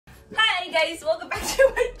guys, welcome back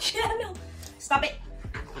to my channel. Stop it.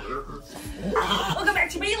 Welcome back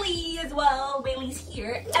to Bailey as well. Bailey's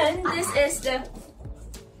here, and this is the...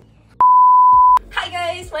 Hi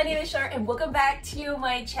guys, my name is Char, and welcome back to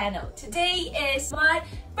my channel. Today is my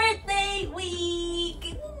birthday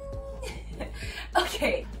week.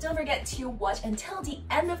 Okay, don't forget to watch until the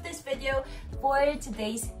end of this video for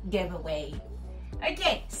today's giveaway.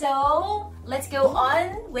 Okay, so let's go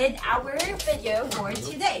on with our video for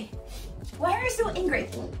today. Why are you so angry?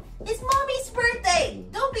 It's mommy's birthday!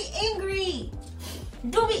 Don't be angry!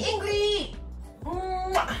 Don't be angry!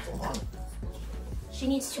 She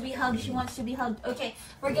needs to be hugged. She wants to be hugged. Okay,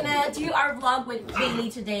 we're gonna do our vlog with Bailey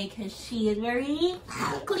today because she is very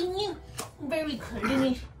clingy. Very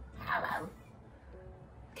clingy.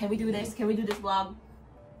 Can we do this? Can we do this vlog?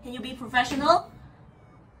 Can you be professional?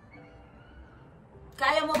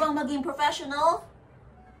 Kaya mo bang maging professional?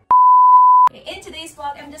 In today's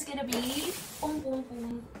vlog, I'm just gonna be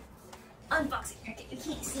unboxing. Okay, you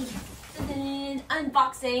can't see.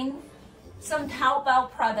 Unboxing some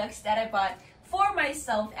Taobao products that I bought for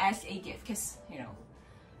myself as a gift. Because, you know,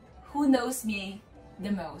 who knows me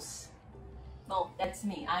the most? Well, that's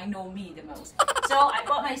me. I know me the most. So I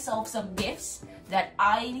bought myself some gifts that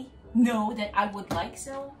I know that I would like.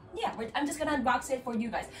 So yeah, I'm just gonna unbox it for you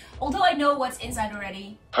guys. Although I know what's inside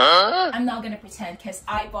already, I'm not gonna pretend because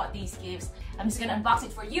I bought these gifts. I'm just gonna unbox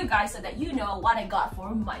it for you guys so that you know what I got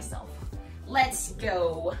for myself. Let's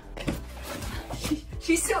go.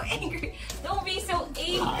 She's so angry. Don't be so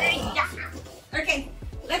angry. Yeah. Okay,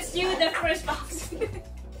 let's do the first box.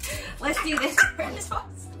 Let's do this first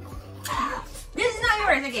box. This is not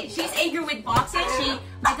yours. Okay, she's angry with boxes.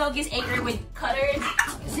 My dog is angry with cutters,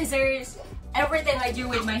 scissors, everything I do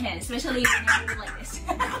with my hands, especially when I do like this.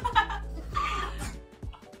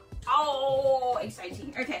 Oh,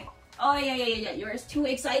 exciting. Okay. Oh, yeah. You're too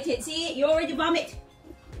excited. See, you already vomit.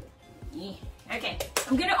 Okay,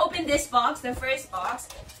 I'm gonna open this box, the first box,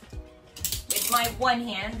 with my one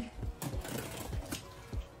hand.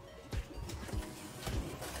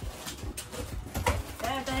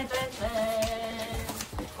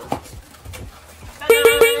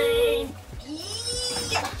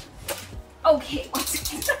 Okay,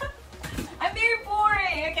 I'm very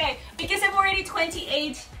boring. Okay, because I'm already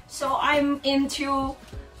 28, so I'm into,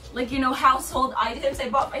 like, you know, household items. I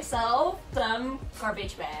bought myself some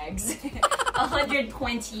garbage bags,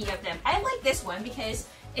 120 of them. I like this one because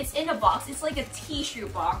it's in a box. It's like a tissue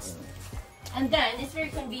box, and then it's very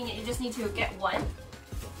convenient. You just need to get one.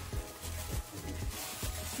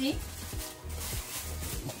 See?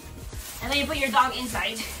 And then you put your dog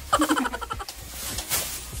inside.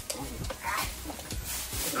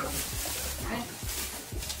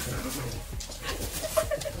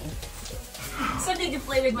 Something to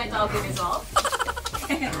play with my dog with as well.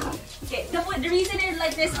 Okay, the reason I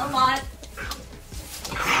like this a lot.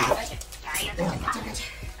 Okay.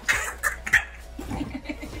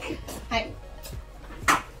 Hi.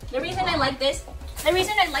 The reason I like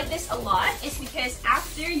this a lot is because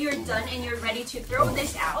after you're done and you're ready to throw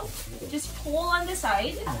this out, just pull on the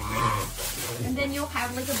side, and then you'll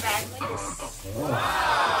have like a bag like this.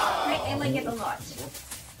 Right? I like it a lot.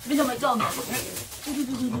 Even though my dog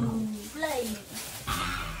play.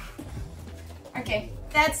 Okay,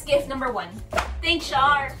 that's gift number one. Thanks,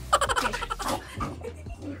 Char. Okay.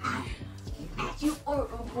 You are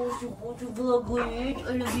supposed to vlog with.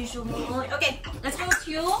 I love you so much. Okay, let's go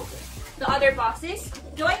to the other boxes.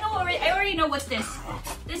 Do I know already? I already know what's this.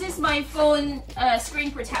 This is my phone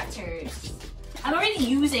screen protector. I'm already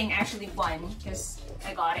using actually one because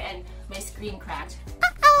I got it and my screen cracked.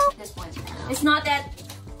 This one. It's not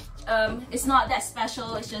that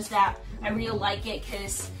special. It's just that I really like it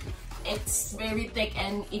because it's very thick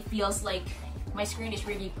and it feels like my screen is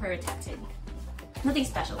really protected. Nothing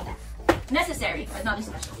special. Necessary, but not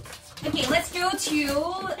special. Okay, let's go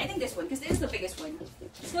to, I think this one, because this is the biggest one.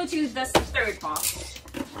 Let's go to the third box.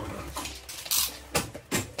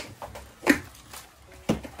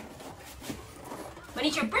 When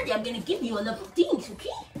it's your birthday, I'm gonna give you a lot of things, okay?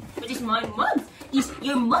 But it's my mom's. It's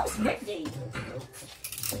your mom's birthday.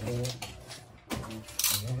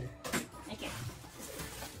 Okay.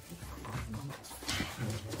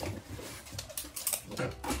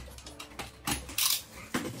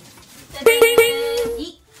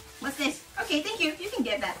 What's this? Okay, thank you. You can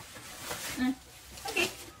get that. Okay,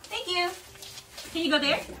 thank you. Can you go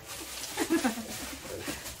there?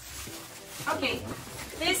 Okay,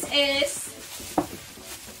 this is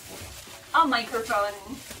a microphone.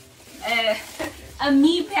 A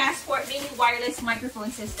Mi Passport mini wireless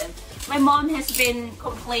microphone system. My mom has been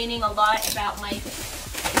complaining a lot about my...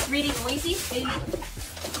 It's really noisy. Maybe...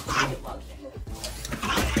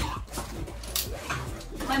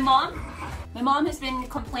 My mom has been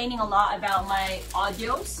complaining a lot about my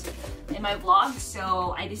audios in my vlogs,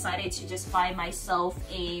 so I decided to just buy myself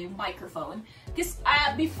a microphone. Because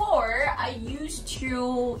before, I used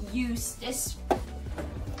to use this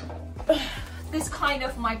kind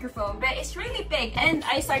of microphone, but it's really big, and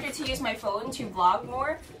I started to use my phone to vlog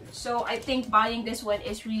more, so I think buying this one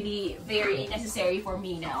is really very necessary for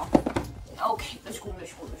me now. Okay, let's go.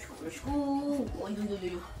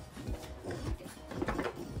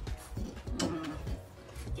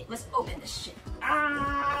 Okay, let's open this shit.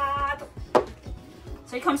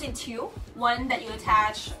 So it comes in two. One that you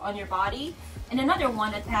attach on your body, and another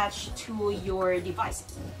one attached to your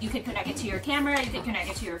devices. You can connect it to your camera, you can connect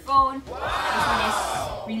it to your phone. Wow. This one is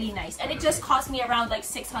really nice. And it just cost me around like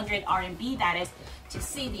 600 RMB, that is to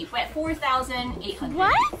CD, but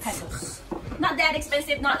 4,800 pesos. Not that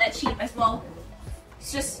expensive, not that cheap as well.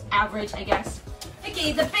 It's just average, I guess.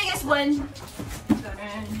 Okay, the biggest one.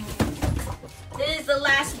 This is the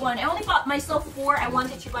last one. I only bought myself 4. I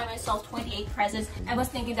wanted to buy myself 28 presents. I was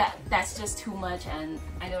thinking that that's just too much and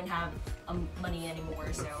I don't have money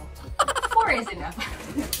anymore, so 4 is enough.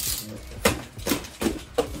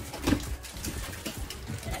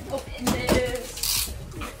 Open this.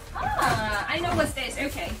 I know what's this.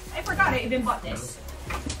 Okay, I forgot I even bought this.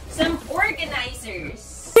 Some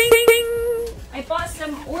organizers. Ding, ding, ding. I bought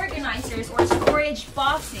some organizers or storage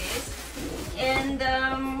boxes, and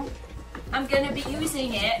I'm gonna be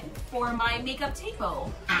using it for my makeup table.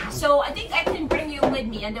 So I think I can bring you with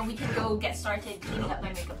me and then we can go get started cleaning up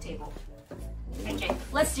my makeup table. Okay,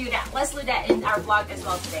 let's do that. Let's do that in our vlog as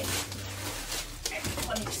well today. Okay,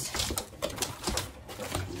 let me just...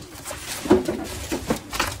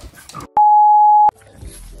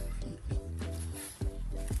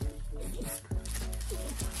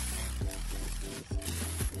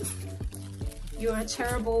 You're a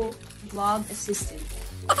terrible vlog assistant.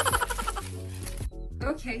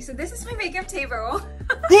 Okay, so this is my makeup table.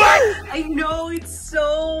 What? I know, it's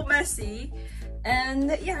so messy.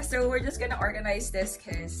 And yeah, so we're just gonna organize this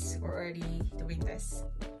because we're already doing this.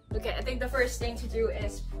 Okay, I think the first thing to do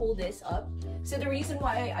is pull this up. So the reason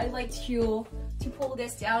why I like to pull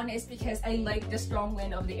this down is because I like the strong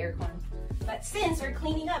wind of the aircon. But since we're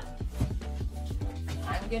cleaning up,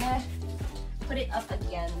 I'm gonna put it up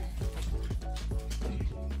again.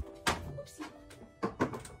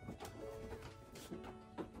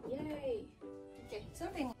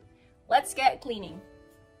 Let's get cleaning.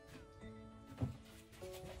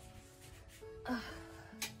 Okay,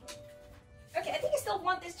 I think I still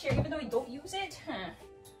want this chair even though I don't use it.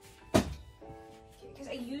 Because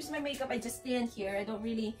I use my makeup, I just stand here. I don't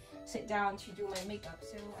really sit down to do my makeup,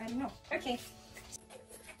 so I don't know. Okay.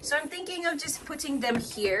 So I'm thinking of just putting them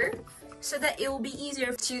here so that it will be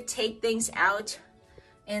easier to take things out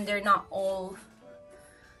and they're not all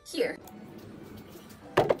here.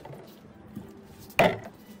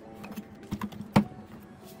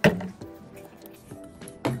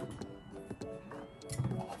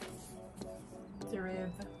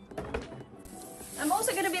 I'm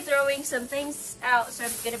also going to be throwing some things out, so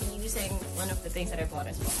I'm going to be using one of the things that I bought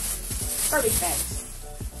as well. Garbage bags.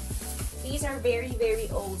 These are very, very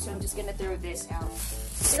old, so I'm just going to throw this out.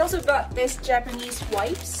 I also got this Japanese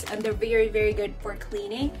wipes, and they're very, very good for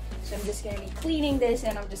cleaning. So I'm just going to be cleaning this,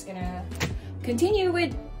 and I'm just going to continue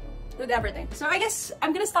with everything. So I guess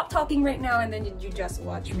I'm going to stop talking right now, and then you just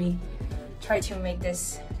watch me try to make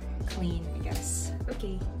this clean, I guess.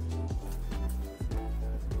 Okay.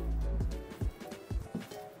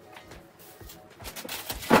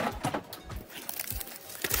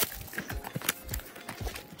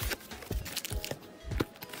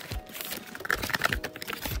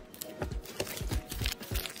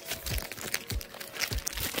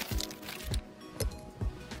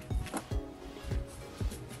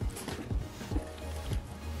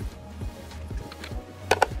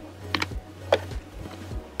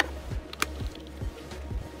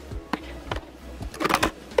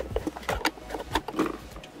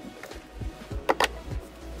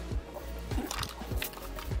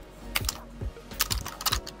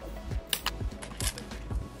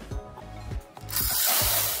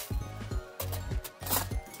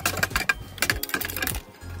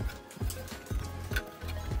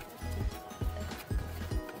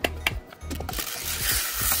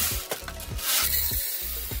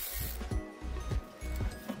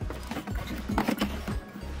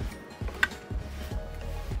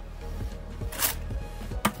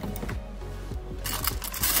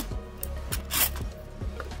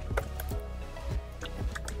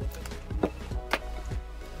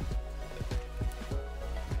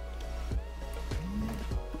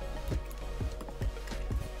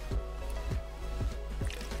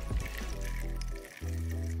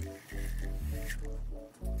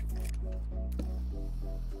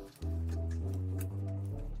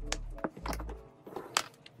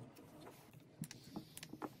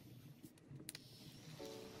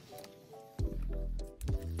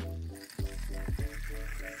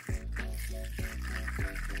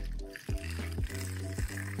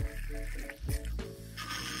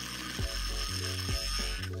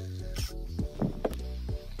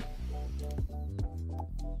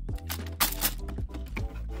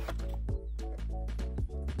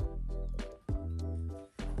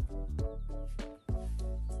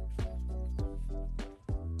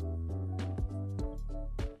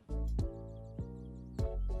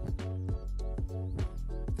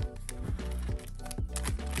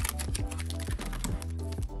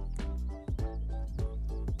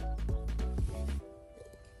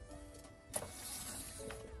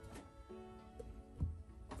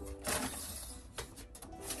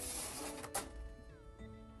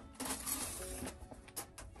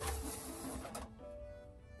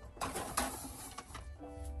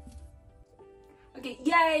 Okay,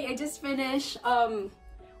 yay! I just finished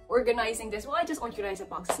organizing this. Well, I just organized a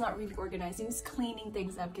box. It's not really organizing, it's cleaning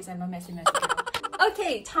things up because I'm a messy girl.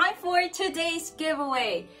 Okay, time for today's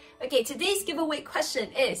giveaway. Okay, today's giveaway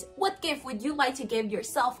question is, what gift would you like to give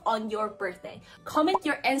yourself on your birthday? Comment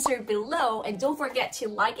your answer below and don't forget to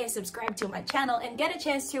like and subscribe to my channel and get a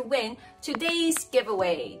chance to win today's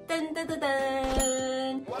giveaway. Dun, dun, dun,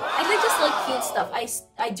 dun. Wow. I just like cute stuff.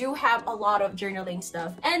 I do have a lot of journaling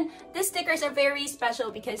stuff, and the stickers are very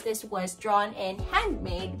special because this was drawn and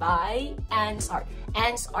handmade by Anne's Art.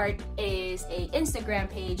 Anne's Art is a Instagram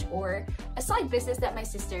page or a side business that my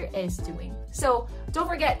sister is doing. So don't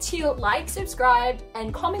forget to like, subscribe,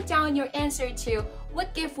 and comment down your answer to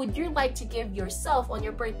what gift would you like to give yourself on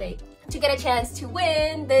your birthday to get a chance to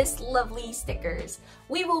win this lovely stickers.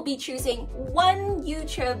 We will be choosing one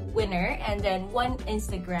YouTube winner and then one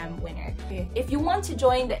Instagram winner. If you want to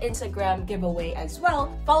join the Instagram giveaway as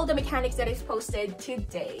well, follow the mechanics that is posted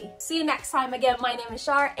today. See you next time. Again, my name is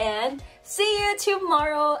Char, and see you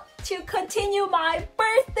tomorrow to continue my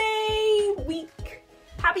birthday week.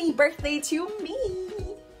 Happy birthday to me!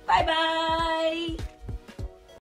 Bye bye!